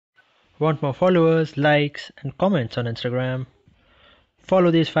Want more followers, likes, and comments on Instagram? Follow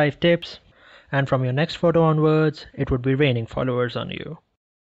these 5 tips, and from your next photo onwards, it would be raining followers on you.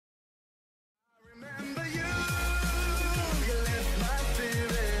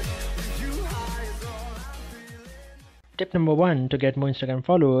 Tip number 1 to get more Instagram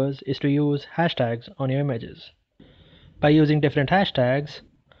followers is to use hashtags on your images. By using different hashtags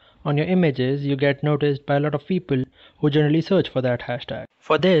on your images, you get noticed by a lot of people who generally search for that hashtag.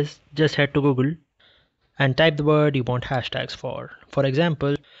 For this, just head to Google and type the word you want hashtags for. For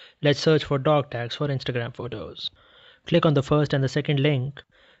example, let's search for dog tags for Instagram photos. Click on the first and the second link.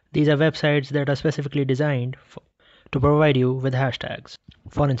 These are websites that are specifically designed to provide you with hashtags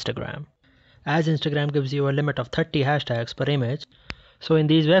for Instagram. As Instagram gives you a limit of 30 hashtags per image, so in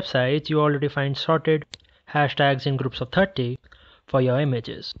these websites you already find sorted hashtags in groups of 30 for your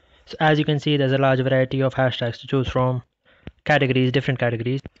images. So as you can see, there's a large variety of hashtags to choose from, different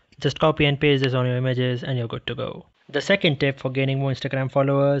categories. Just copy and paste this on your images and you're good to go. The second tip for gaining more Instagram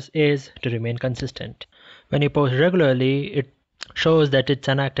followers is to remain consistent. When you post regularly, it shows that it's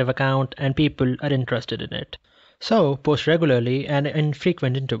an active account and people are interested in it. So post regularly and in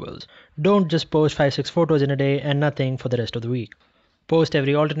frequent intervals. Don't just post 5-6 photos in a day and nothing for the rest of the week. Post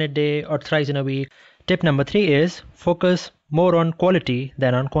every alternate day or thrice in a week. Tip number 3 is focus more on quality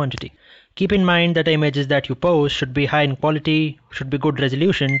than on quantity. Keep in mind that the images that you post should be high in quality, should be good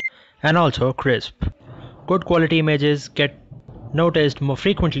resolution, and also crisp. Good quality images get noticed more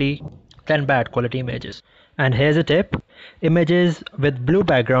frequently than bad quality images. And here's a tip: images with blue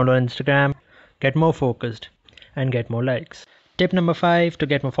background on Instagram get more focused and get more likes. Tip number 5 to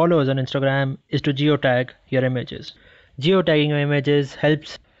get more followers on Instagram is to geotag your images. Geotagging your images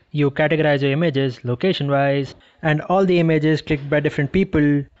helps you categorize your images location-wise, and all the images clicked by different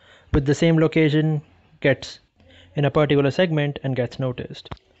people with the same location gets in a particular segment and gets noticed.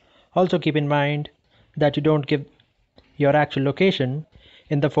 Also keep in mind that you don't give your actual location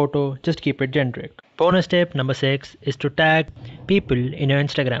in the photo, just keep it generic. Bonus tip number 6 is to tag people in your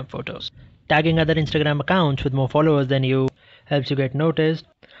Instagram photos. Tagging other Instagram accounts with more followers than you helps you get noticed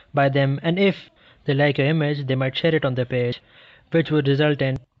by them, and if they like your image, they might share it on their page, which would result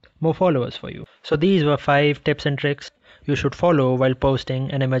in more followers for you. So these were 5 tips and tricks you should follow while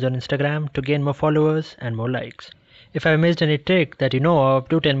posting an image on Instagram to gain more followers and more likes. If I missed any trick that you know of,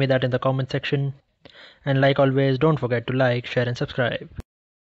 do tell me that in the comment section. And like always, don't forget to like, share and subscribe.